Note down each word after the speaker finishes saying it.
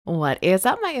What is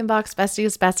up, my inbox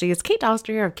besties? Kate Doster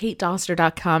here of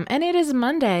katedoster.com, and it is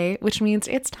Monday, which means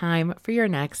it's time for your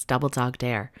next Double Dog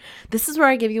Dare. This is where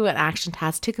I give you an action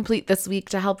task to complete this week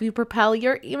to help you propel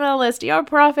your email list, your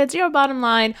profits, your bottom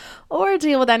line, or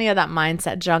deal with any of that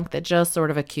mindset junk that just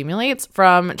sort of accumulates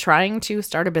from trying to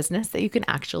start a business that you can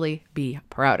actually be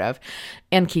proud of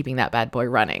and keeping that bad boy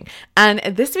running. And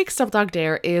this week's Double Dog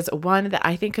Dare is one that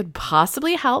I think could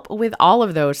possibly help with all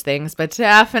of those things, but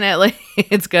definitely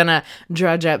it's gonna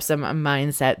drudge up some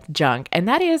mindset junk. And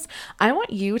that is, I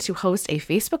want you to host a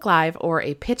Facebook Live or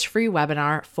a pitch-free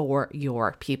webinar for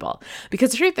your people.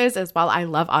 Because the truth is while I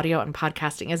love audio and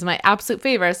podcasting is my absolute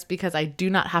favorites because I do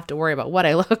not have to worry about what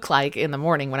I look like in the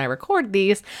morning when I record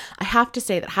these, I have to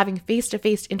say that having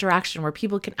face-to-face interaction where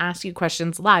people can ask you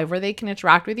questions live, where they can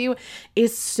interact with you,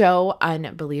 is so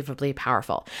unbelievably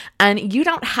powerful. And you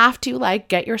don't have to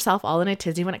get yourself all in a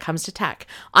tizzy when it comes to tech.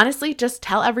 Honestly, just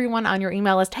tell everyone on your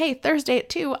email list, hey, Thursday at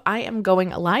 2, I am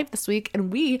going live this week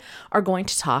and we are going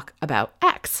to talk about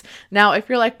X. Now, if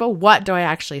you're like, but what do I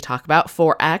actually talk about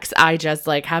for X? I just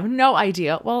have no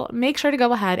idea. Well, make sure to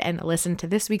go ahead and listen to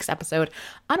this week's episode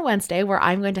on Wednesday, where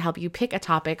I'm going to help you pick a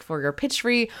topic for your pitch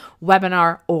free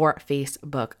webinar or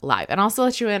Facebook Live. And also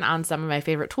let you in on some of my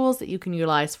favorite tools that you can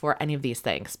utilize for any of these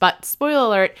things. But spoiler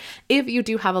alert, if you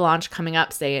do have a launch coming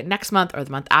up, say next month or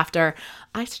the month after,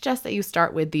 I suggest that you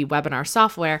start with the webinar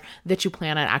software that you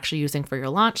plan on actually using for your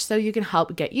launch so you can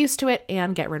help get used to it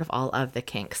and get rid of all of the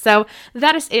kinks. So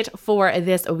that is it for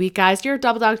this week, guys. Your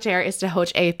Double Dog Dare is to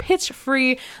host a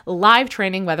pitch-free live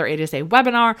training, whether it is a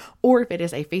webinar or if it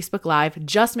is a Facebook Live.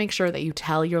 Just make sure that you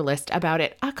tell your list about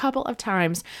it a couple of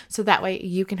times so that way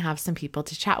you can have some people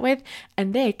to chat with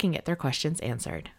and they can get their questions answered.